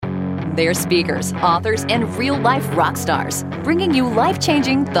They're speakers, authors, and real-life rock stars, bringing you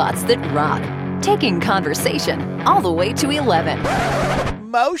life-changing thoughts that rock. Taking conversation all the way to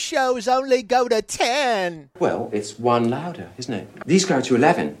 11. Most shows only go to 10. Well, it's one louder, isn't it? These go to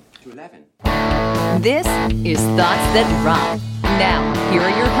 11. This is Thoughts That Rock. Now, here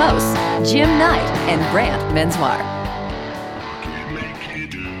are your hosts, Jim Knight and Brant Menswar.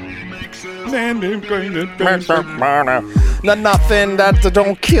 Nothing that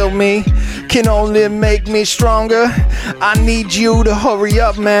don't kill me can only make me stronger. I need you to hurry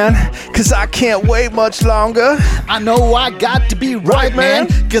up, man, cause I can't wait much longer. I know I got to be right, man,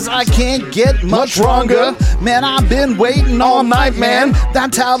 cause I can't get much stronger. Man, I've been waiting all night, man.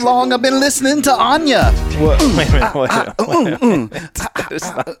 That's how long I've been listening to Anya.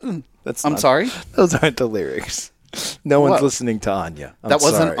 I'm sorry? Those aren't the lyrics. No one's listening to Anya. That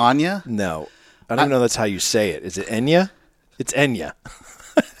wasn't Anya? No. I don't know that's how you say it. Is it Enya? It's Enya.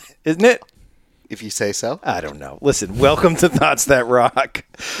 Isn't it? If you say so. I don't know. Listen, welcome to Thoughts That Rock.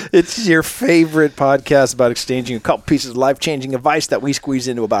 It's your favorite podcast about exchanging a couple pieces of life-changing advice that we squeeze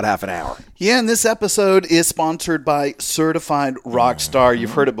into about half an hour. Yeah, and this episode is sponsored by Certified Rockstar.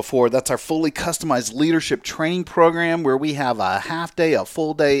 You've heard it before. That's our fully customized leadership training program where we have a half day, a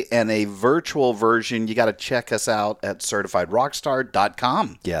full day, and a virtual version. You got to check us out at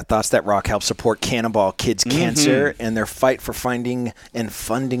certifiedrockstar.com. Yeah, Thoughts That Rock helps support Cannonball Kids Cancer and their fight for finding and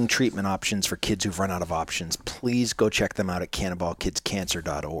funding treatment options for kids who've run out of options. Please go check them out at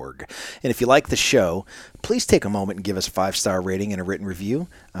cannonballkidscancer.org. And if you like the show, please take a moment and give us a 5-star rating and a written review.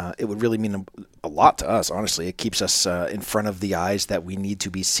 It would really mean a lot to us, honestly. It keeps us in front of the eyes that we need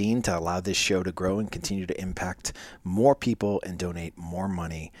to be seen to allow this show to grow and continue to impact more people and donate more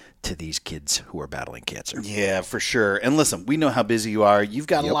money to these kids who are battling cancer. Yeah, for sure. And listen, we know how busy you are. You've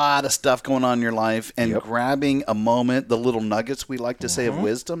got a lot of stuff going on in your life, and grabbing a moment, the little nuggets we like to say of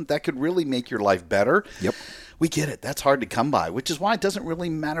wisdom, that could really make your life better. Yep. We get it. That's hard to come by, which is why it doesn't really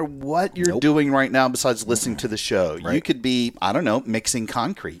matter what you're doing right now besides listening to the show. Right. You could be, I don't know, mixing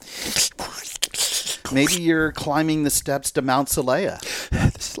concrete. Maybe you're climbing the steps to Mount Salea.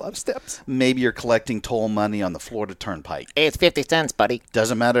 There's a lot of steps. Maybe you're collecting toll money on the Florida Turnpike. Hey, it's 50 cents, buddy.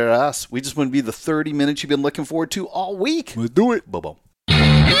 Doesn't matter to us. We just want to be the 30 minutes you've been looking forward to all week. Let's do it. Bobo.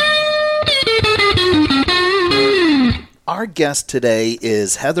 Our guest today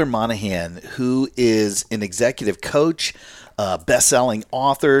is Heather Monahan, who is an executive coach, a best-selling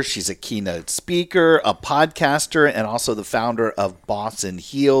author. She's a keynote speaker, a podcaster, and also the founder of Boss and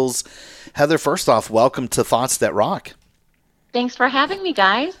Heels. Heather, first off, welcome to Thoughts That Rock. Thanks for having me,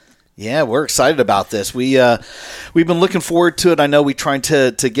 guys. Yeah, we're excited about this. We've been looking forward to it. I know we tried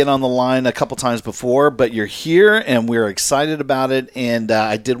to get on the line a couple times before, but you're here, and we're excited about it. And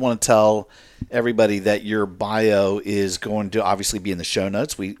I did want to tell everybody that your bio is going to obviously be in the show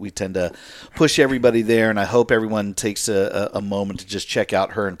notes. We tend to push everybody there, and I hope everyone takes a moment to just check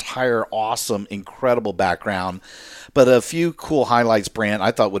out her entire awesome, incredible background. But a few cool highlights, Brant,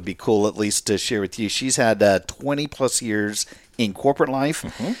 I thought would be cool at least to share with you. She's had 20-plus years in corporate life,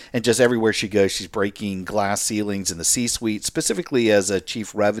 and just everywhere she goes, she's breaking glass ceilings in the C-suite, specifically as a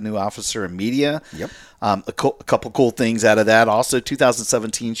chief revenue officer in media. Yep. A couple cool things out of that. Also,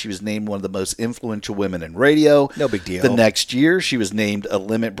 2017, she was named one of the most influential women in radio. No big deal. The next year, she was named a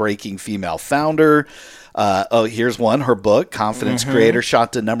limit-breaking female founder. Here's one. Her book, Confidence Creator,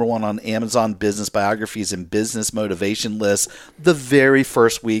 shot to #1 on Amazon Business Biographies and Business Motivation lists the very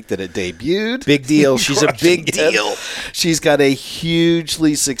first week that it debuted. Big deal. She's a big deal. She's got a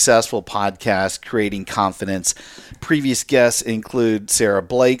hugely successful podcast, Creating Confidence. Previous guests include Sarah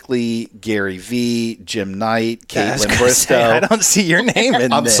Blakely, Gary Vee, Jim Knight, Caitlin Bristow. I don't see your name in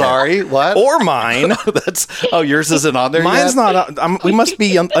there. I'm sorry, what? Or mine. Yours isn't on there. Mine's yet? not. We must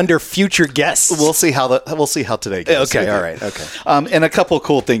be under future guests. We'll see how today goes. Okay, all right, okay. And a couple of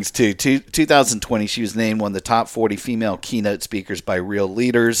cool things too. 2020, she was named one of the top 40 female keynote speakers by Real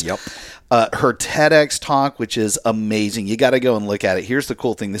Leaders. Yep. Her TEDx talk, which is amazing. You got to go and look at it. Here's the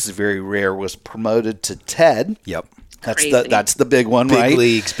cool thing. This is very rare. Was promoted to TED. Yep. That's the big one, right? Big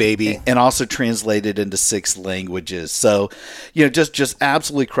leagues, baby. And also translated into 6 languages. So, just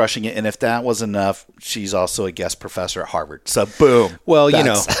absolutely crushing it. And if that was enough, she's also a guest professor at Harvard. So, boom. Well,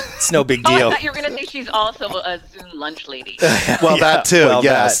 it's no big deal. I thought you were going to say she's also a Zoom lunch lady. Well, that too. Well,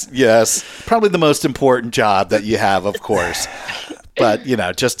 yes. Probably the most important job that you have, of course. But,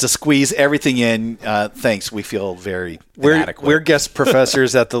 just to squeeze everything in, thanks. We feel very inadequate. We're guest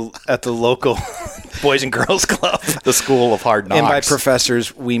professors at the local Boys and Girls Club. The School of Hard Knocks. And by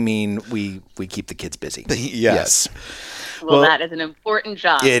professors, we mean we keep the kids busy. Yes. Well, that is an important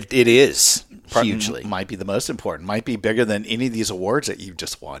job. It is. Hugely. Might be the most important. Might be bigger than any of these awards that you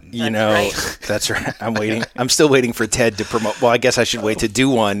just won. That's right. I'm waiting. I'm still waiting for Ted to promote. Well, I guess I should wait to do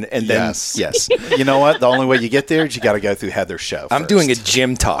one and then. Yes. You know what? The only way you get there is you got to go through Heather's show. I'm doing a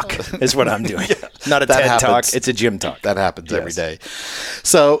gym talk. Is what I'm doing. Not a TED talk. It's a gym talk. That happens every day.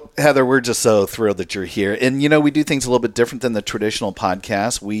 So Heather, we're just so thrilled that you're here. And we do things a little bit different than the traditional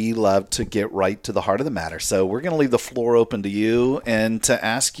podcast. We love to get right to the heart of the matter. So we're going to leave the floor open to you and to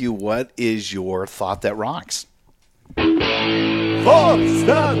ask you, what is your thought that rocks? Thoughts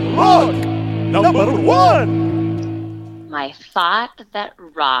that rock! Number 1! My thought that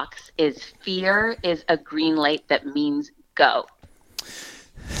rocks is fear is a green light that means go.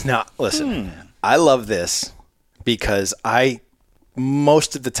 Now, listen, I love this because I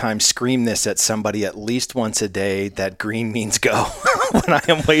most of the time scream this at somebody at least once a day that green means go when I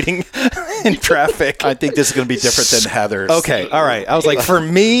am waiting in traffic. I think this is going to be different than Heather's. Okay, all right. I was like, for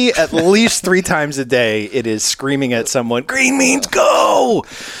me, at least 3 times a day, it is screaming at someone, green means go!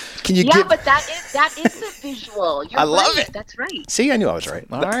 Can you but that is the visual. You're I love right. it. That's right. See, I knew I was right.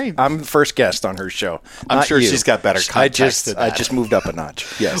 All right. I'm the first guest on her show. I'm sure you. she's got better context than that. I just moved up a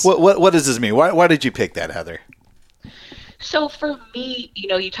notch. Yes. What does this mean? Why did you pick that, Heather? So for me,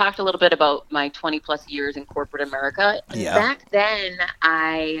 you talked a little bit about my 20 plus years in corporate America. And back then,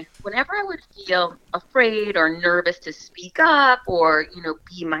 whenever I would feel afraid or nervous to speak up or,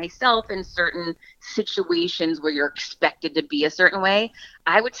 be myself in certain situations where you're expected to be a certain way,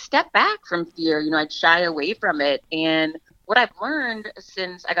 I would step back from fear. I'd shy away from it. And what I've learned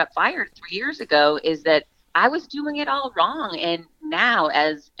since I got fired 3 years ago is that I was doing it all wrong. And now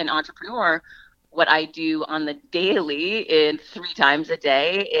as an entrepreneur, what I do on the daily and 3 times a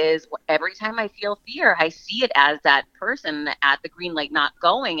day is every time I feel fear, I see it as that person at the green light not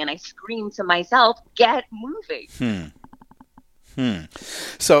going, and I scream to myself, get moving.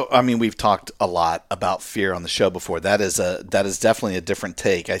 So, we've talked a lot about fear on the show before. That is definitely a different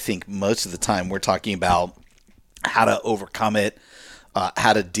take. I think most of the time we're talking about how to overcome it,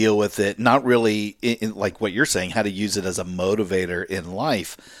 how to deal with it, not really like what you're saying, how to use it as a motivator in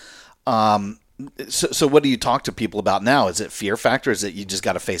life. So what do you talk to people about now? Is it fear factor? Is it you just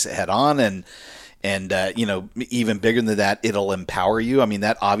got to face it head on and even bigger than that, it'll empower you?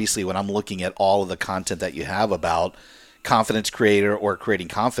 That obviously when I'm looking at all of the content that you have about confidence creator or creating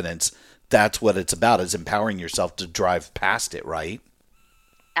confidence, that's what it's about, is empowering yourself to drive past it, right?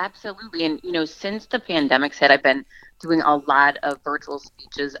 Absolutely. And, since the pandemic's hit, I've been doing a lot of virtual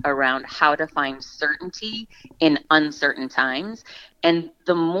speeches around how to find certainty in uncertain times. And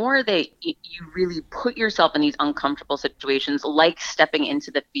the more that you really put yourself in these uncomfortable situations, like stepping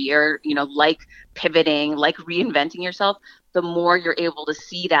into the fear, like pivoting, like reinventing yourself, the more you're able to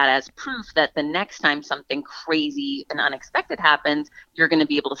see that as proof that the next time something crazy and unexpected happens, you're going to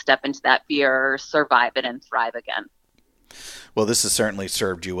be able to step into that fear, survive it, and thrive again. Well, this has certainly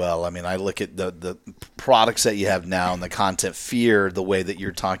served you well. I look at the products that you have now and the content, fear, the way that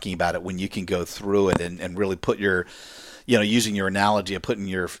you're talking about it, when you can go through it and really put your, using your analogy of putting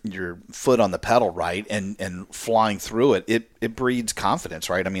your foot on the pedal, right, and flying through it, it breeds confidence,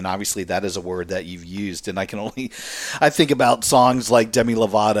 right? Obviously that is a word that you've used, and I think about songs like Demi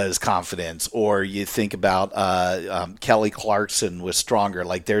Lovato's Confidence, or you think about Kelly Clarkson with Stronger.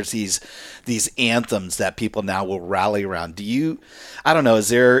 Like there's these anthems that people now will rally around. I don't know, is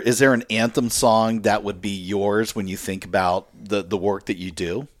there an anthem song that would be yours when you think about the work that you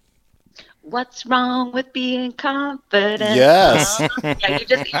do? What's wrong with being confident? Yes. Yeah, you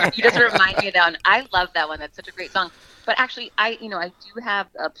just remind me of that one. I love that one. That's such a great song. But actually, I do have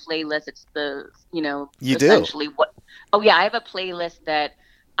a playlist. It's You essentially do? I have a playlist that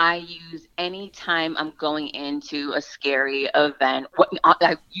I use anytime I'm going into a scary event.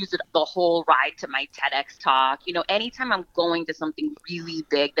 I use it the whole ride to my TEDx talk. Anytime I'm going to something really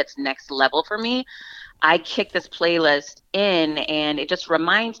big that's next level for me, I kick this playlist in, and it just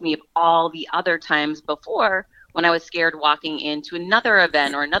reminds me of all the other times before when I was scared walking into another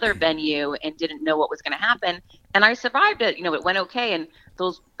event or another venue and didn't know what was going to happen. And I survived it. It went okay. And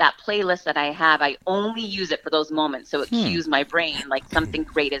that playlist that I have, I only use it for those moments. So it cues my brain like something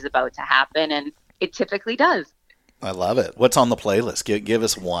great is about to happen. And it typically does. I love it. What's on the playlist? Give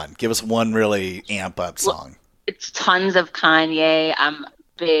us one. Give us one really amp up song. Well, it's tons of Kanye. I'm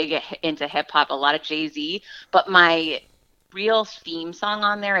big into hip hop, a lot of Jay-Z, but my real theme song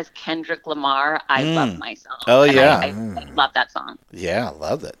on there is Kendrick Lamar, I Love Myself. Oh, and yeah. I love that song. Yeah, I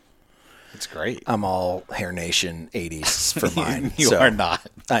love it. That's great. I'm all Hair Nation 80s for mine. You are not.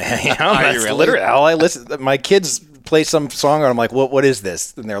 I am. Are you really? Literally all I listen. My kids play some song, and I'm like, "What is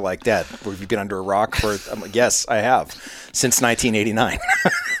this?" And they're like, "Dad, have you been under a rock for?" I'm like, "Yes, I have, since 1989."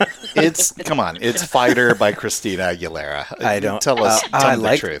 Come on, it's Fighter by Christina Aguilera. I don't tell us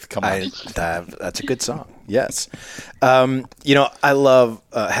the truth. Come on, that's a good song. Yes, I love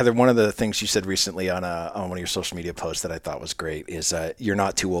Heather. One of the things you said recently on one of your social media posts that I thought was great is you're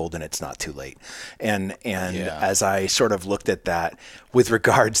not too old and it's not too late. And as I sort of looked at that with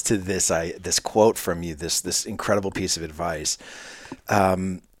regards to this quote from you, this incredible piece of advice,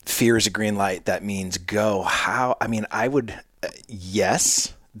 fear is a green light. That means go. How? I mean, I would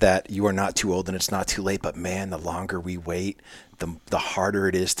yes. That you are not too old and it's not too late, but man, the longer we wait, the harder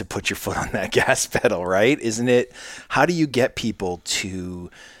it is to put your foot on that gas pedal, right? Isn't it? How do you get people to,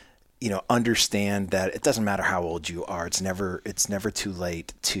 understand that it doesn't matter how old you are, it's never too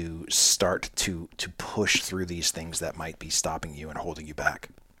late to start to push through these things that might be stopping you and holding you back?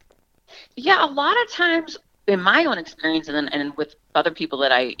 Yeah, a lot of times in my own experience and with other people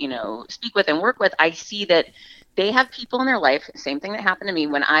that I, speak with and work with, I see that they have people in their life, same thing that happened to me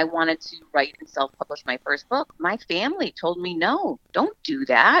when I wanted to write and self-publish my first book. My family told me, no, don't do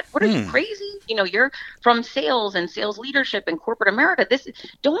that. What are you, crazy? You're from sales and sales leadership in corporate America.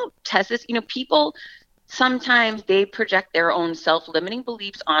 Don't test this. People, sometimes they project their own self-limiting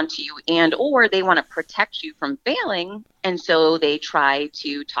beliefs onto you or they want to protect you from failing. And so they try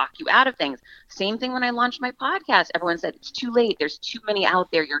to talk you out of things. Same thing when I launched my podcast. Everyone said, it's too late. There's too many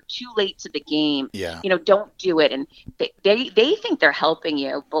out there. You're too late to the game. Yeah. Don't do it. And they think they're helping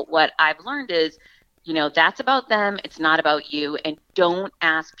you. But what I've learned is, that's about them. It's not about you. And don't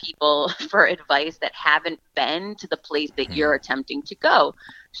ask people for advice that haven't been to the place that you're attempting to go.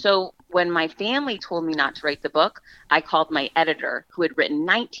 So when my family told me not to write the book, I called my editor who had written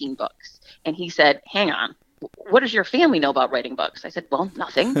 19 books. And he said, hang on, what does your family know about writing books? I said, well,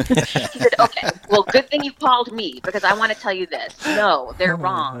 nothing. He said, okay, well, good thing you called me because I want to tell you this. No, they're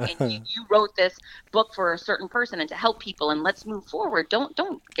wrong. And you wrote this book for a certain person and to help people, and let's move forward. Don't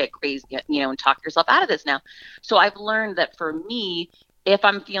get crazy, and talk yourself out of this now. So I've learned that for me, if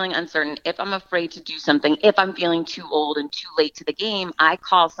I'm feeling uncertain, if I'm afraid to do something, if I'm feeling too old and too late to the game, I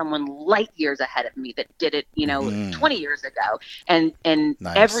call someone light years ahead of me that did it, 20 years ago. And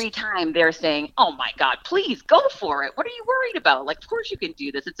nice. Every time they're saying, oh my God, please go for it. What are you worried about? Like, of course you can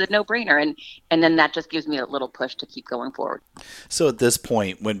do this. It's a no-brainer. And then that just gives me a little push to keep going forward. So at this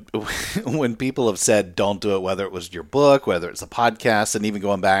point, when people have said don't do it, whether it was your book, whether it's a podcast, and even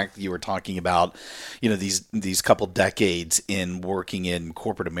going back, you were talking about, these couple decades in working in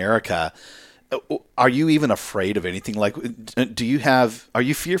corporate America, are you even afraid of anything? Like, are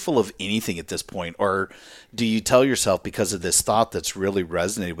you fearful of anything at this point? Or do you tell yourself, because of this thought that's really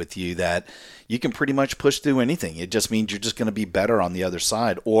resonated with you, that you can pretty much push through anything? It just means you're just going to be better on the other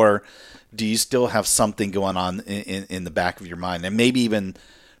side. Or do you still have something going on in the back of your mind? And maybe even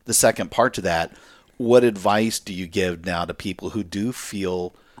the second part to that, what advice do you give now to people who do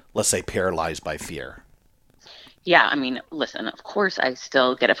feel, let's say, paralyzed by fear? Yeah, I mean, listen, of course I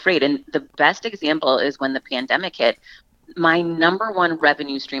still get afraid. And the best example is when the pandemic hit, my number one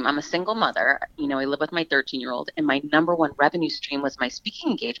revenue stream, I'm a single mother, I live with my 13-year-old, and my number one revenue stream was my speaking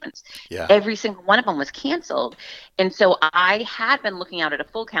engagements. Yeah. Every single one of them was canceled. And so I had been looking out at a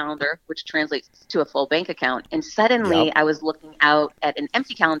full calendar, which translates to a full bank account. And suddenly I was looking out at an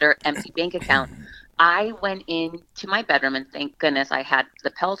empty calendar, empty bank account. I went into my bedroom, and thank goodness I had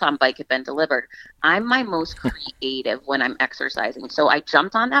the Peloton bike had been delivered. I'm my most creative when I'm exercising. So I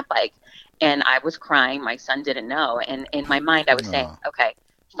jumped on that bike and I was crying. My son didn't know. And in my mind, I was saying, okay,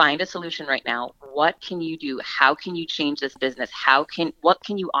 find a solution right now. What can you do? How can you change this business? What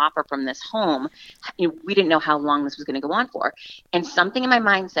can you offer from this home? We didn't know how long this was going to go on for. And something in my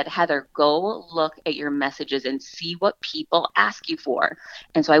mind said, Heather, go look at your messages and see what people ask you for.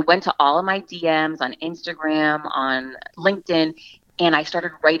 And so I went to all of my DMs on Instagram, on LinkedIn, and I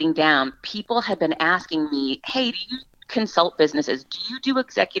started writing down. People had been asking me, hey, do you consult businesses? Do you do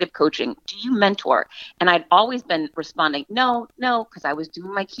executive coaching? Do you mentor? And I'd always been responding, no, because I was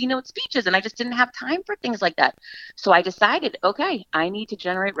doing my keynote speeches and I just didn't have time for things like that. So I decided, okay, I need to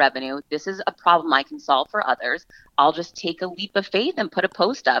generate revenue. This is a problem I can solve for others. I'll just take a leap of faith and put a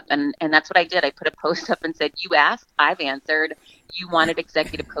post up. And that's what I did. I put a post up and said, you asked, I've answered. You wanted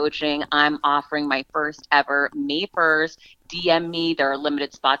executive coaching. I'm offering my first ever May 1st. DM me. There are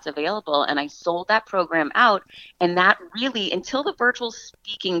limited spots available. And I sold that program out. And that really, until the virtual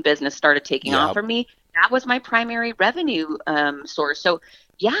speaking business started taking off for me, that was my primary revenue source. So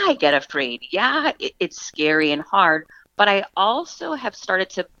yeah, I get afraid. Yeah, it's scary and hard. But I also have started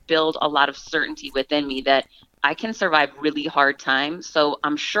to build a lot of certainty within me that I can survive really hard times. So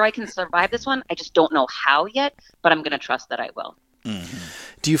I'm sure I can survive this one. I just don't know how yet, but I'm going to trust that I will. Mm-hmm.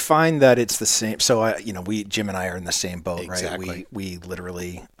 Do you find that it's the same? So, Jim and I are in the same boat, Exactly. right? We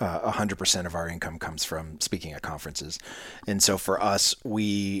literally 100% of our income comes from speaking at conferences. And so for us,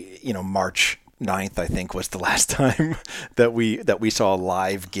 March 9th, I think, was the last time that we saw a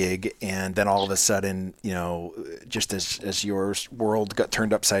live gig. And then all of a sudden, just as your world got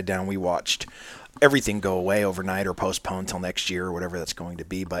turned upside down, we watched everything go away overnight or postponed till next year or whatever that's going to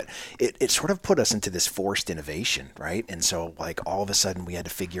be. But it sort of put us into this forced innovation, right? And so like all of a sudden we had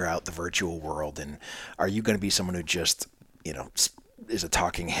to figure out the virtual world. And are you going to be someone who just, is a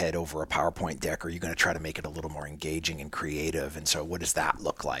talking head over a PowerPoint deck, or are you going to try to make it a little more engaging and creative? And so what does that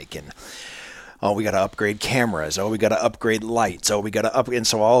look like? And oh, we got to upgrade cameras. Oh, we got to upgrade lights. Oh, we got to and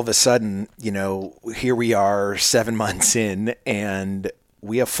so all of a sudden, here we are 7 months in, and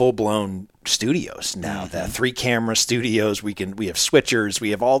we have full-blown studios now. Mm-hmm. That 3-camera studios. We have switchers.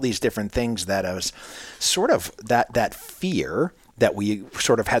 We have all these different things that was sort of that fear that we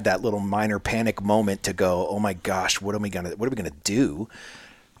sort of had that little minor panic moment to go, oh my gosh, what are we gonna do?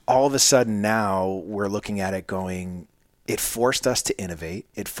 All of a sudden now we're looking at it going, it forced us to innovate.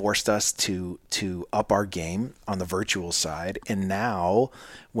 It forced us to up our game on the virtual side. And now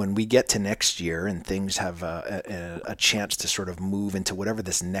when we get to next year and things have a chance to sort of move into whatever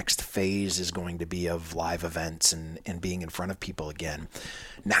this next phase is going to be of live events and being in front of people again,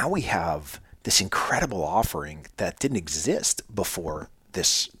 now we have this incredible offering that didn't exist before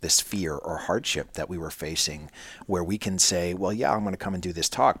this fear or hardship that we were facing, where we can say, well, yeah, I'm going to come and do this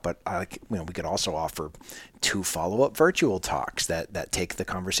talk, but we could also offer 2 follow-up virtual talks that take the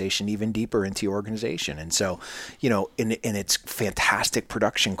conversation even deeper into your organization. And so, and it's fantastic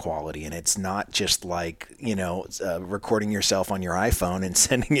production quality, and it's not just like, recording yourself on your iPhone and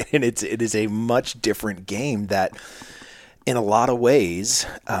sending it in. It is a much different game that, in a lot of ways,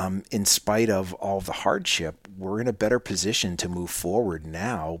 in spite of all the hardship, we're in a better position to move forward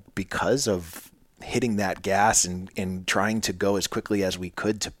now because of hitting that gas and trying to go as quickly as we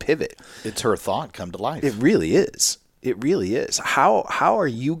could to pivot. It's her thought come to life. It really is. It really is. How are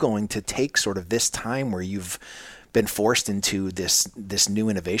you going to take sort of this time where you've been forced into this new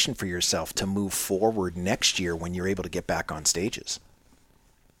innovation for yourself to move forward next year when you're able to get back on stages?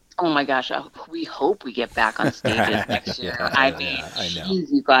 Oh my gosh, we hope we get back on stages next year. I mean, I know.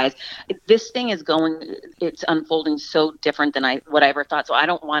 Geez, you guys, this thing is it's unfolding so different than what I ever thought. So I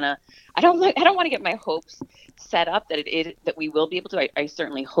don't want to get my hopes set up that we will be able to. I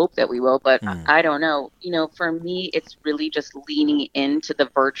certainly hope that we will, but I don't know. For me, it's really just leaning into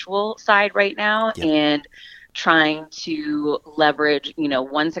the virtual side right now. Yep. And trying to leverage,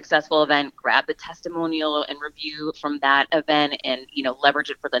 one successful event, grab the testimonial and review from that event and, leverage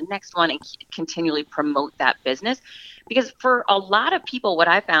it for the next one and continually promote that business. Because for a lot of people, what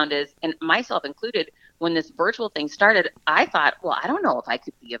I found is, and myself included, when this virtual thing started, I thought, well, I don't know if I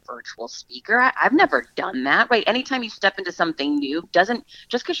could be a virtual speaker. I've never done that, right? Anytime you step into something new, just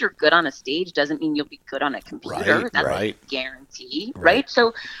because you're good on a stage doesn't mean you'll be good on a computer. That's a guarantee, right?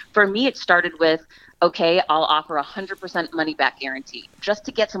 So for me, it started with, okay, I'll offer 100% money back guarantee just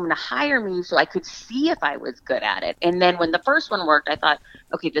to get someone to hire me so I could see if I was good at it. And then when the first one worked, I thought,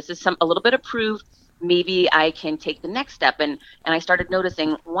 okay, this is a little bit approved. Maybe I can take the next step. And I started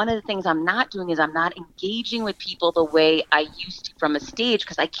noticing one of the things I'm not doing is I'm not engaging with people the way I used to from a stage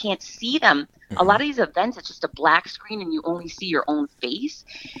because I can't see them. Mm-hmm. A lot of these events, it's just a black screen and you only see your own face.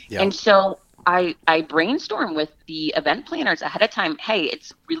 Yep. And so I brainstorm with the event planners ahead of time. Hey,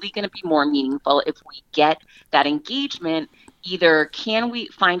 it's really going to be more meaningful if we get that engagement. Either can we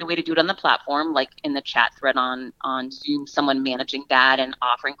find a way to do it on the platform, like in the chat thread on Zoom, someone managing that and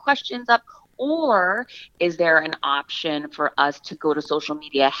offering questions up, or is there an option for us to go to social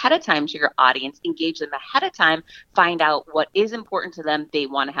media ahead of time to your audience, engage them ahead of time, find out what is important to them they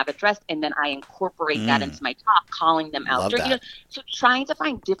want to have addressed, and then I incorporate that into my talk, calling them out. So trying to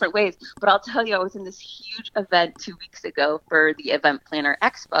find different ways. But I'll tell you, I was in this huge event 2 weeks ago for the Event Planner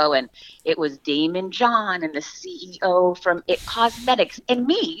Expo, and it was Damon John and the CEO from IT Cosmetics and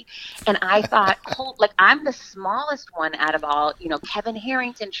me. And I thought, I'm the smallest one out of all, Kevin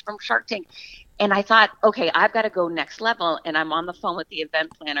Harrington from Shark Tank. And I thought, okay, I've got to go next level. And I'm on the phone with the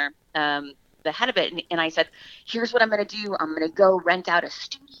event planner, the head of it. And I said, here's what I'm going to do. I'm going to go rent out a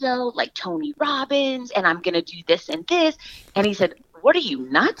studio like Tony Robbins, and I'm going to do this and this. And he said, what are you,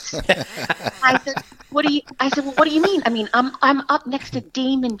 nuts? I said, what do you mean? I mean, I'm up next to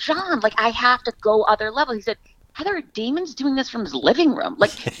Damon John. Like, I have to go other level. He said, Heather, Damon's doing this from his living room.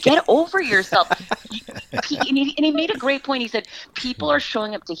 Like, get over yourself. And he made a great point. He said, people are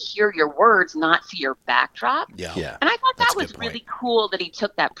showing up to hear your words, not see your backdrop. Yeah. And I thought that was really cool that he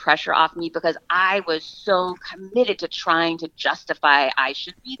took that pressure off me, because I was so committed to trying to justify I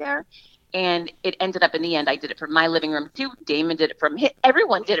should be there. And it ended up in the end, I did it from my living room too. Damon did it from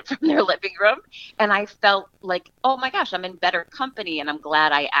everyone did it from their living room. And I felt like, oh my gosh, I'm in better company. And I'm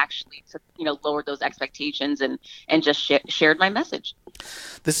glad I actually lowered those expectations and just shared my message.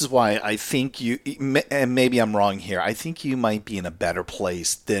 This is why I think you, and maybe I'm wrong here, I think you might be in a better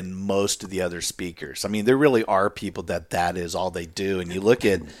place than most of the other speakers. I mean, there really are people that is all they do. And you look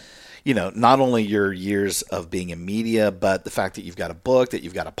at, not only your years of being in media, but the fact that you've got a book, that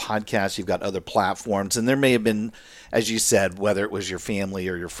you've got a podcast, you've got other platforms. And there may have been, as you said, whether it was your family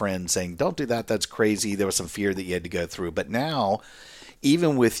or your friends saying, don't do that, that's crazy. There was some fear that you had to go through. But now,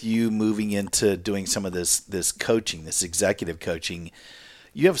 even with you moving into doing some of this coaching, this executive coaching,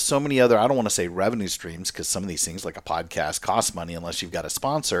 you have so many other, I don't want to say revenue streams, because some of these things like a podcast cost money unless you've got a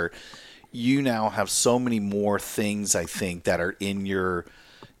sponsor. You now have so many more things, I think, that are in your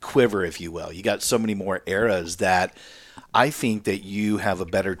quiver, if you will. You got so many more eras that I think that you have a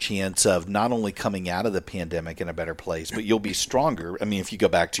better chance of not only coming out of the pandemic in a better place, but you'll be stronger. I mean, if you go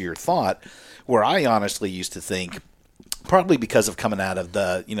back to your thought, where I honestly used to think, probably because of coming out of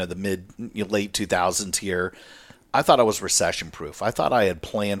the late 2000s here, I thought I was recession proof. I thought I had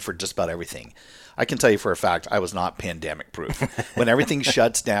planned for just about everything. I can tell you for a fact I was not pandemic proof. When everything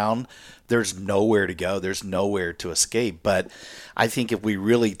shuts down, there's nowhere to go. There's nowhere to escape. But I think if we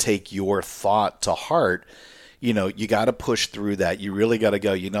really take your thought to heart, you got to push through that. You really got to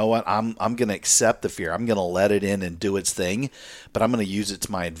go, you know what? I'm going to accept the fear. I'm going to let it in and do its thing, but I'm going to use it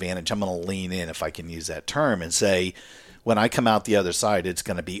to my advantage. I'm going to lean in, if I can use that term, and say, when I come out the other side, it's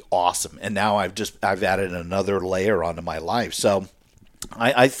going to be awesome. And now I've added another layer onto my life. So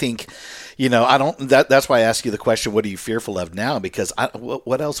I think, that's why I ask you the question, what are you fearful of now? Because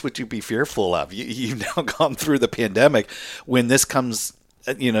what else would you be fearful of? You've now gone through the pandemic. When this comes,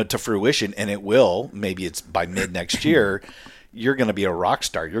 to fruition, and it will, maybe it's by mid next year, you're going to be a rock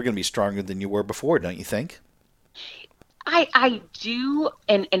star. You're going to be stronger than you were before, don't you think? I do,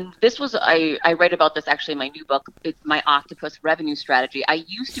 and this was, I write about this actually in my new book. It's my octopus revenue strategy. I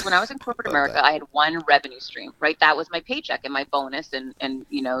used to, when I was in corporate America, I had one revenue stream, right? That was my paycheck and my bonus and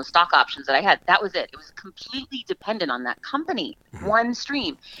stock options that I had. That was it. It was completely dependent on that company, one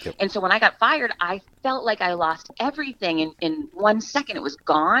stream. Yep. And so when I got fired, I felt like I lost everything. In 1 second, it was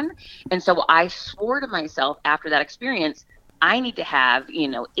gone. And so I swore to myself after that experience, I need to have,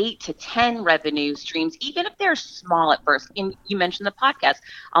 8 to 10 revenue streams, even if they're small at first. And you mentioned the podcast.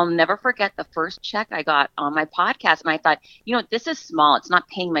 I'll never forget the first check I got on my podcast. And I thought, this is small. It's not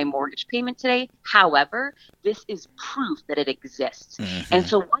paying my mortgage payment today. However, this is proof that it exists. Mm-hmm. And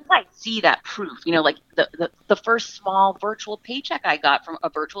so once I see that proof, like the first small virtual paycheck I got from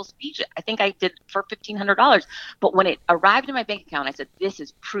a virtual speech, I think I did for $1,500. But when it arrived in my bank account, I said, this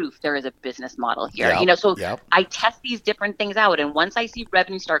is proof there is a business model here. I test these different things out. And once I see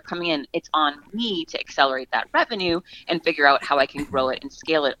revenue start coming in, it's on me to accelerate that revenue and figure out how I can grow it and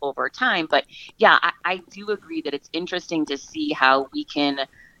scale it over time. But yeah, I do agree that it's interesting to see how we can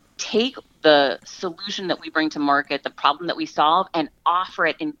take the solution that we bring to market, the problem that we solve, and offer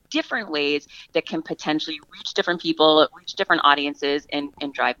it in different ways that can potentially reach different people, reach different audiences, and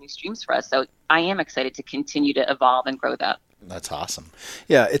drive new streams for us. So I am excited to continue to evolve and grow that. That's awesome.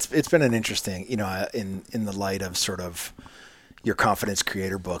 Yeah, it's been an interesting, in the light of sort of your Confidence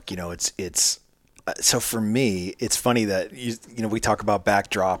Creator book, it's so for me, it's funny that we talk about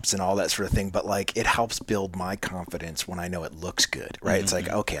backdrops and all that sort of thing, but like it helps build my confidence when I know it looks good, right? Mm-hmm. It's like,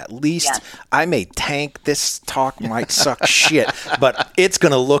 okay, at least I may tank. This talk might suck shit, but it's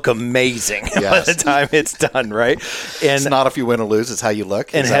going to look amazing by the time it's done, right? And it's not if you win or lose, it's how you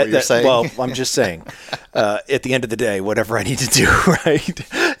look. Is that what you're saying? Well, I'm just saying, at the end of the day, whatever I need to do,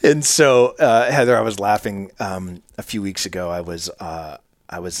 right? And so, Heather, I was laughing a few weeks ago.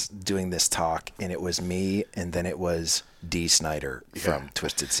 I was doing this talk, and it was me, and then it was Dee Snider from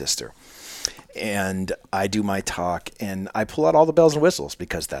Twisted Sister. And I do my talk, and I pull out all the bells and whistles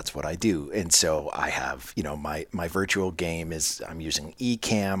because that's what I do. And so I have, my virtual game is I'm using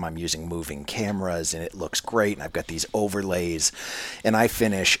Ecamm, I'm using moving cameras, and it looks great. And I've got these overlays, and I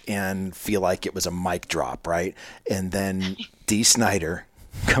finish and feel like it was a mic drop, right? And then Dee Snider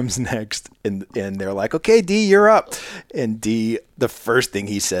comes next, and they're like, okay, Dee, you're up. And Dee, the first thing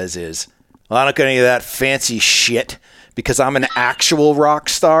he says is, well, I don't got any of that fancy shit because I'm an actual rock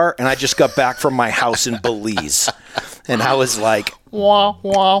star and I just got back from my house in Belize. And I was like, wah,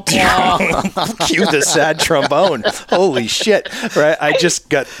 wah, wah. cue the sad trombone. Holy shit. Right? I just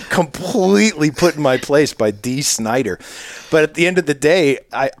got completely put in my place by Dee Snider. But at the end of the day,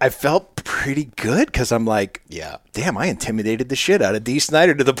 I felt pretty good because I'm like, yeah, damn, I intimidated the shit out of Dee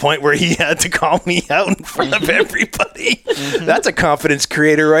Snider to the point where he had to call me out in front of everybody. That's a confidence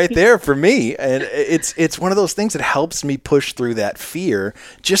creator right there for me. And it's one of those things that helps me push through that fear,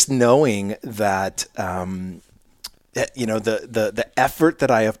 just knowing that, the effort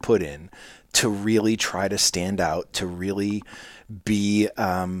that I have put in to really try to stand out, to really be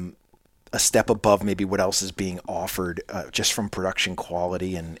a step above maybe what else is being offered, just from production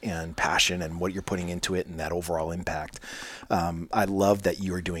quality and passion and what you're putting into it and that overall impact. I love that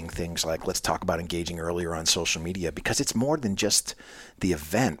you're doing things like, let's talk about engaging earlier on social media, because it's more than just the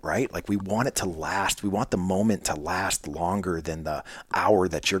event, right? Like, we want it to last. We want the moment to last longer than the hour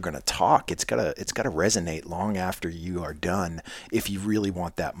that you're going to talk. It's gotta resonate long after you are done if you really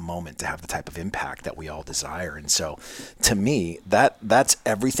want that moment to have the type of impact that we all desire. And so to me, that's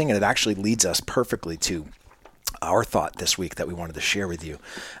everything. And it actually leads us perfectly to our thought this week that we wanted to share with you.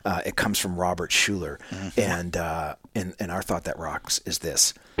 It comes from Robert Schuller. And our thought that rocks is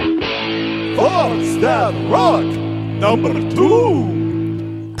this. Thoughts that rock, number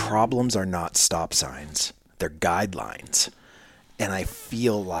 2. Problems are not stop signs. They're guidelines. And I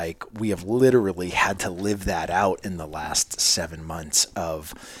feel like we have literally had to live that out in the last 7 months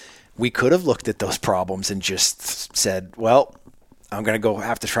of, we could have looked at those problems and just said, well, I'm going to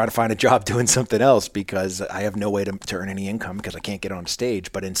have to try to find a job doing something else because I have no way to earn any income because I can't get on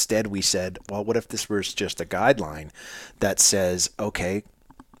stage. But instead we said, well, what if this was just a guideline that says, okay,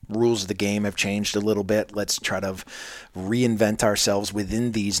 rules of the game have changed a little bit. Let's try to reinvent ourselves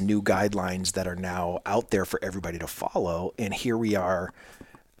within these new guidelines that are now out there for everybody to follow. And here we are,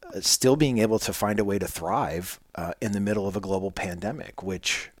 still being able to find a way to thrive in the middle of a global pandemic,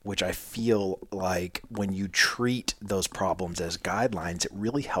 which I feel like when you treat those problems as guidelines, it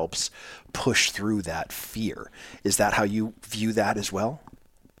really helps push through that fear. Is that how you view that as well?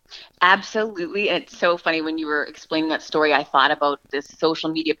 Absolutely. And it's so funny when you were explaining that story, I thought about this social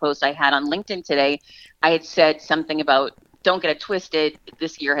media post I had on LinkedIn today. I had said something about, don't get it twisted,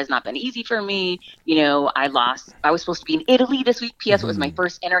 this year has not been easy for me. I was supposed to be in Italy this week. P.S. It was my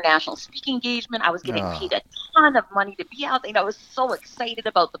first international speaking engagement. I was getting paid a ton of money to be out there. I was so excited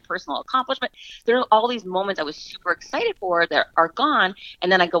about the personal accomplishment. There are all these moments I was super excited for that are gone.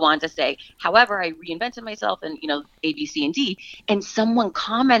 And then I go on to say, however, I reinvented myself and, A, B, C, and D. And someone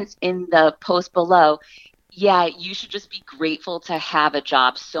comments in the post below, yeah, you should just be grateful to have a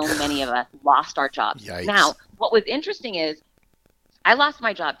job. So many of us lost our jobs. Yikes. Now, what was interesting is I lost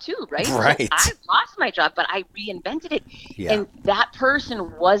my job too, right? Right. So I lost my job, but I reinvented it. Yeah. And that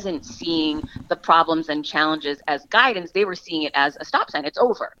person wasn't seeing the problems and challenges as guidance. They were seeing it as a stop sign. It's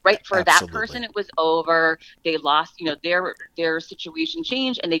over, right? For Absolutely. that person, it was over. They lost, their situation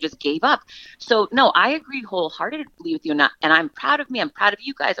changed and they just gave up. So no, I agree wholeheartedly with you. And I'm proud of me. I'm proud of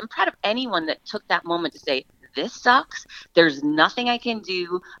you guys. I'm proud of anyone that took that moment to say, this sucks. There's nothing I can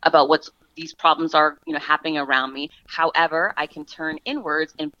do about these problems are, happening around me. However, I can turn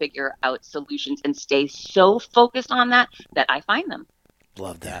inwards and figure out solutions and stay so focused on that I find them.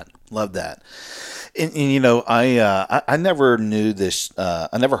 Love that. And I never knew this.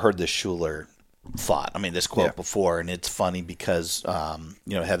 I never heard this Schuller thought. I mean, this quote before, and it's funny because,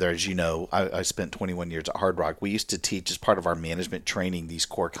 Heather, as you know, I spent 21 years at Hard Rock. We used to teach as part of our management training these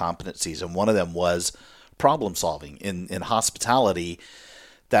core competencies, and one of them was problem solving. In hospitality,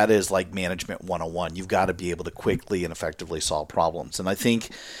 that is like management 101. You've got to be able to quickly and effectively solve problems. And I think,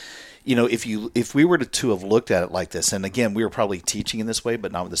 if we were to have looked at it like this, and again, we were probably teaching in this way,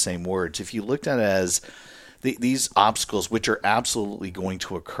 but not with the same words. If you looked at it as these obstacles, which are absolutely going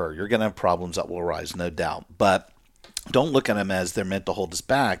to occur, you're going to have problems that will arise, no doubt. But don't look at them as they're meant to hold us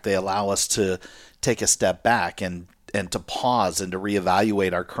back. They allow us to take a step back and to pause and to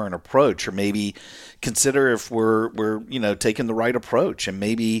reevaluate our current approach, or maybe consider if we're taking the right approach, and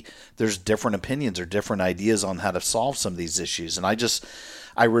maybe there's different opinions or different ideas on how to solve some of these issues. And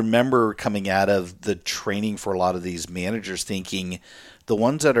I remember coming out of the training for a lot of these managers thinking the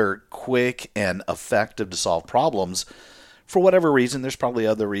ones that are quick and effective to solve problems, for whatever reason, there's probably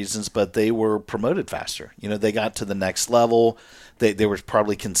other reasons, but they were promoted faster. They got to the next level. They were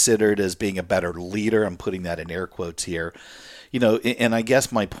probably considered as being a better leader. I'm putting that in air quotes here. And I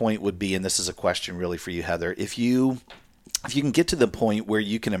guess my point would be, and this is a question really for you, Heather, if you can get to the point where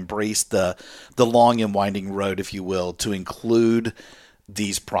you can embrace the long and winding road, if you will, to include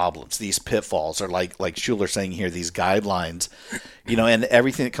these problems, these pitfalls, or like Schuler saying here, these guidelines, and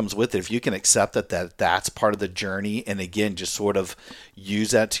everything that comes with it. If you can accept that's part of the journey, and again, just sort of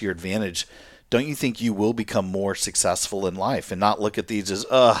use that to your advantage, don't you think you will become more successful in life and not look at these as,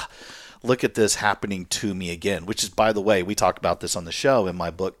 look at this happening to me again, which is, by the way, we talk about this on the show in my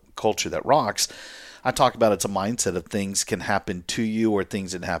book, Culture That Rocks. I talk about it's a mindset of things can happen to you or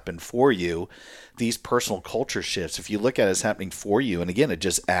things that happen for you. These personal culture shifts, if you look at it as happening for you, and again, it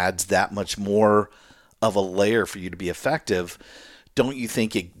just adds that much more of a layer for you to be effective. Don't you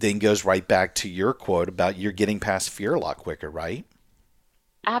think it then goes right back to your quote about you're getting past fear a lot quicker, right?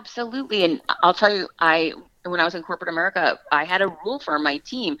 Absolutely. And I'll tell you, when I was in corporate America, I had a rule for my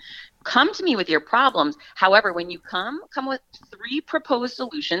team. Come to me with your problems. However, when you come with 3 proposed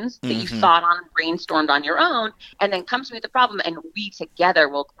solutions that you thought on and brainstormed on your own, and then come to me with the problem, and we together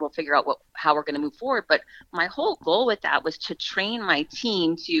will figure out how we're going to move forward. But my whole goal with that was to train my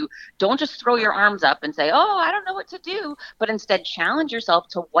team to don't just throw your arms up and say, oh, I don't know what to do, but instead challenge yourself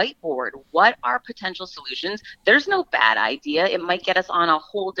to whiteboard what are potential solutions. There's no bad idea. It might get us on a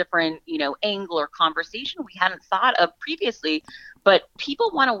whole different, angle or conversation we hadn't thought of previously. But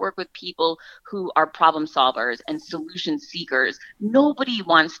people want to work with people who are problem solvers and solution seekers. Nobody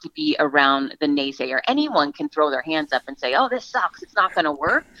wants to be around the naysayer. Anyone can throw their hands up and say, oh, this sucks, it's not going to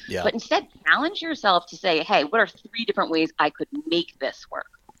work. Yeah. But instead, challenge yourself to say, hey, what are 3 different ways I could make this work?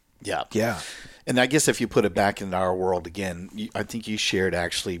 Yeah. Yeah. And I guess if you put it back into our world again, I think you shared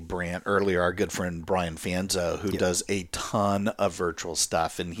actually, Brant, earlier, our good friend Brian Fanzo, who does a ton of virtual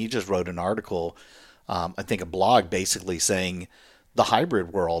stuff. And he just wrote an article, I think a blog, basically saying, the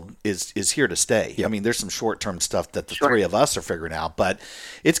hybrid world is here to stay. Yep. I mean, there's some short-term stuff that the 3 of us are figuring out, but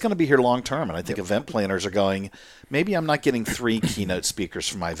it's going to be here long-term. And I think event planners are going, maybe I'm not getting 3 keynote speakers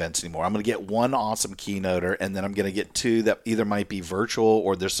for my events anymore. I'm going to get 1 awesome keynoter, and then I'm going to get 2 that either might be virtual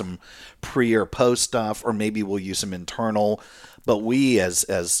or there's some pre or post stuff, or maybe we'll use some internal. But we as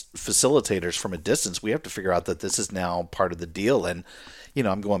facilitators from a distance, we have to figure out that this is now part of the deal. And,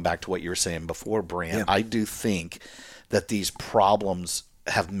 I'm going back to what you were saying before, Brant. Yeah. I do think that these problems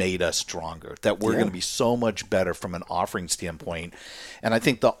have made us stronger, that we're going to be so much better from an offering standpoint. And I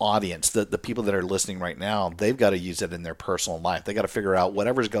think the audience, the people that are listening right now, they've got to use it in their personal life. They got to figure out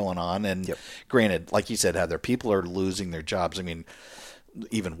whatever's going on. And granted, like you said, Heather, people are losing their jobs. I mean,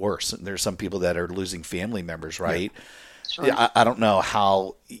 even worse, there's some people that are losing family members, right? Yeah. Sure. Yeah, I don't know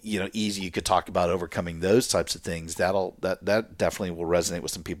how easy you could talk about overcoming those types of things. That definitely will resonate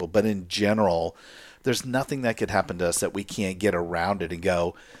with some people. But in general, there's nothing that could happen to us that we can't get around it and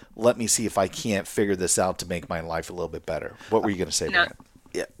go, let me see if I can't figure this out to make my life a little bit better. What were you going to say, Brant?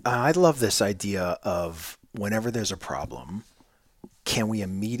 Yeah, I love this idea of whenever there's a problem, can we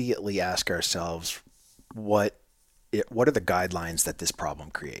immediately ask ourselves what are the guidelines that this problem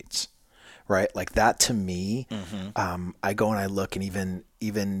creates? Right? Like that to me, I go and I look, and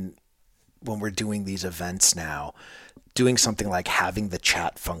even when we're doing these events now, doing something like having the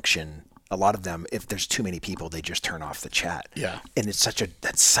chat function, a lot of them, if there's too many people, they just turn off the chat. Yeah. And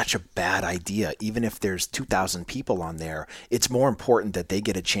that's such a bad idea. Even if there's 2,000 people on there, it's more important that they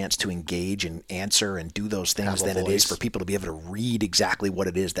get a chance to engage and answer and do those things than it is for people to be able to read exactly what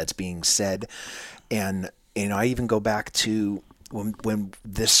it is that's being said. And I even go back to when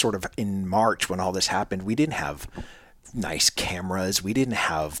this sort of in March, when all this happened, we didn't have nice cameras. We didn't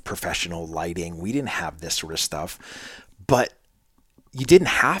have professional lighting. We didn't have this sort of stuff. But you didn't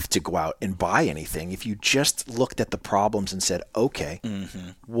have to go out and buy anything. If you just looked at the problems and said, okay,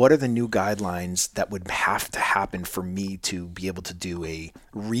 what are the new guidelines that would have to happen for me to be able to do a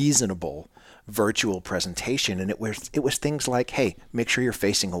reasonable virtual presentation? And it was things like, hey, make sure you're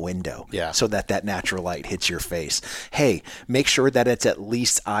facing a window so that natural light hits your face. Hey, make sure that it's at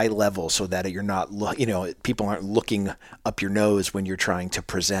least eye level so that you're not, people aren't looking up your nose when you're trying to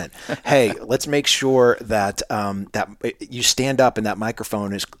present. Hey, let's make sure that that you stand up and that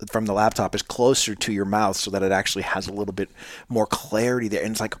microphone is from the laptop is closer to your mouth so that it actually has a little bit more clarity there.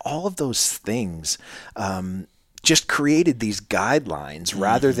 And it's like all of those things just created these guidelines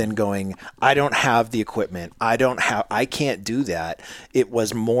rather than going, I don't have the equipment. I can't do that. It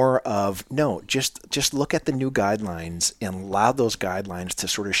was more of, no, just look at the new guidelines and allow those guidelines to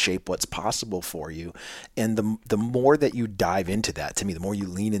sort of shape what's possible for you. And the more that you dive into that, to me, the more you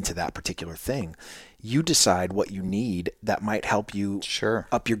lean into that particular thing, you decide what you need that might help you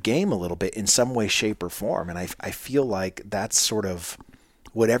up your game a little bit in some way, shape, or form. And I feel like that's sort of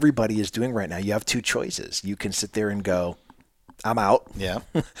what everybody is doing right now. You have 2 choices. You can sit there and go, I'm out. Yeah.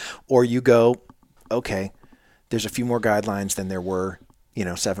 Or you go, okay, there's a few more guidelines than there were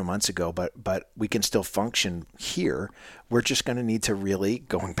 7 months ago, but we can still function here. We're just going to need to really,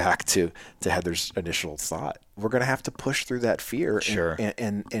 going back to Heather's initial thought, we're going to have to push through that fear. Sure.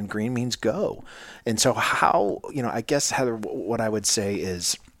 And green means go. And so how, I guess, Heather, what I would say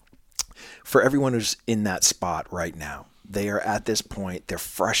is, for everyone who's in that spot right now, they are at this point, they're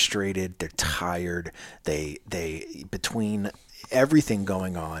frustrated, they're tired, they between everything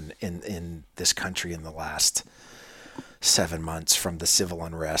going on in this country in the last 7 months, from the civil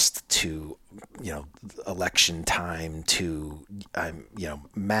unrest to, election time to,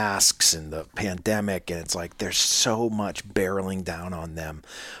 masks and the pandemic. And it's like, there's so much barreling down on them.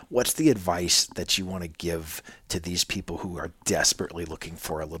 What's the advice that you want to give to these people who are desperately looking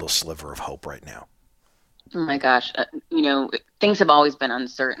for a little sliver of hope right now? Oh my gosh, things have always been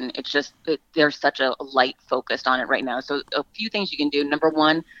uncertain. It's just there's such a light focused on it right now. So a few things you can do. Number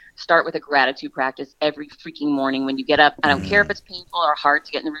one, start with a gratitude practice every freaking morning when you get up. I don't care if it's painful or hard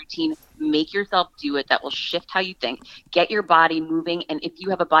to get in the routine. Make yourself do it. That will shift how you think. Get your body moving. And if you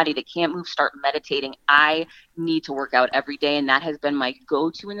have a body that can't move, start meditating. I need to work out every day, and that has been my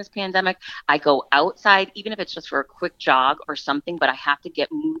go-to in this pandemic. I go outside, even if it's just for a quick jog or something, but I have to get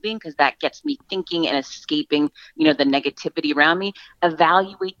moving because that gets me thinking and escaping, the negativity around me.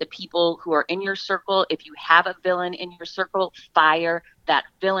 Evaluate the people who are in your circle. If you have a villain in your circle, fire that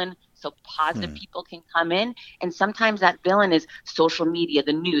villain so positive people can come in. And sometimes that villain is social media,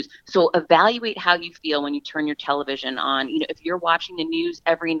 the news. So evaluate how you feel when you turn your television on. If you're watching the news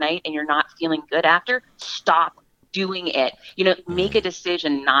every night and you're not feeling good after, stop doing it. Make a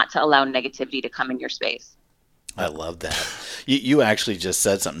decision not to allow negativity to come in your space. I love that. You actually just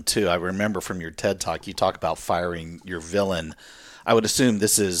said something too. I remember from your TED Talk, you talk about firing your villain. I would assume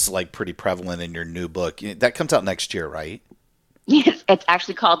this is like pretty prevalent in your new book. That comes out next year, right? Yes, it's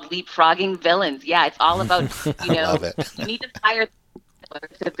actually called Leapfrogging Villains. Yeah, it's all about, love it. You need to fire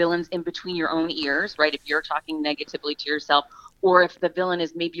the villains in between your own ears, right? If you're talking negatively to yourself, or if the villain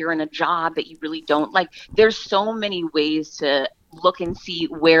is maybe you're in a job that you really don't like. There's so many ways to look and see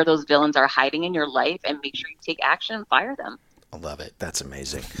where those villains are hiding in your life and make sure you take action and fire them. I love it. That's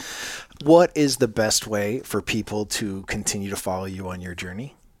amazing. What is the best way for people to continue to follow you on your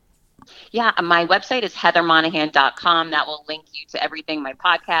journey? Yeah, my website is heathermonahan.com. That will link you to everything, my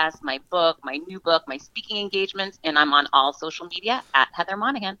podcast, my book, my new book, my speaking engagements, and I'm on all social media at Heather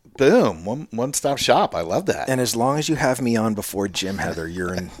Monahan. Boom. One-stop shop. I love that. And as long as you have me on before Jim, Heather,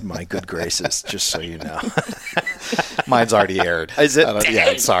 you're in my good graces, just so you know. Mine's already aired. Is it?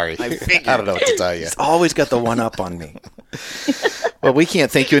 Yeah, sorry. I don't know what to tell you. He's always got the one up on me. Well, we can't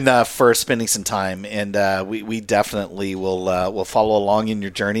thank you enough for spending some time, and we definitely will follow along in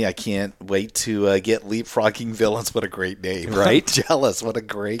your journey. I can't wait to get Leapfrogging Villains. What a great name. Right? Jealous. What a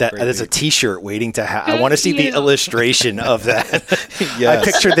great That is a T-shirt waiting to have. I want to see the illustration of that. Yes. I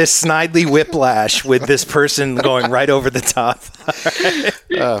picture this Snidely Whiplash with this person going right over the top.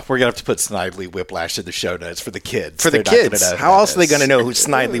 We're going to have to put Snidely Whiplash in the show notes for the kids. For the kids. How else are they going to know who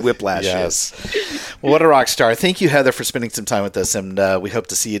Snidely Whiplash is? Well, what a rock star. Thank you, Heather, for spending some time with us, and we hope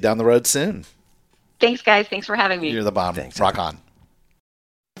to see you down the road soon. Thanks, guys. Thanks for having me. You're the bomb. Thanks, rock on.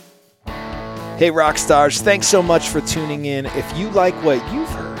 Hey, rock stars. Thanks so much for tuning in. If you like what you've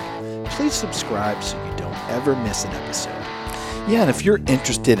heard, please subscribe so you don't ever miss an episode. Yeah, and if you're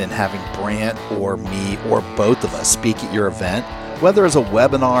interested in having Brant or me or both of us speak at your event, whether as a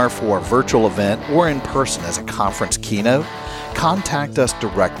webinar for a virtual event or in person as a conference keynote, contact us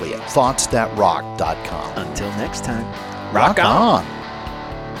directly at thoughtsthatrock.com. Until next time, rock on.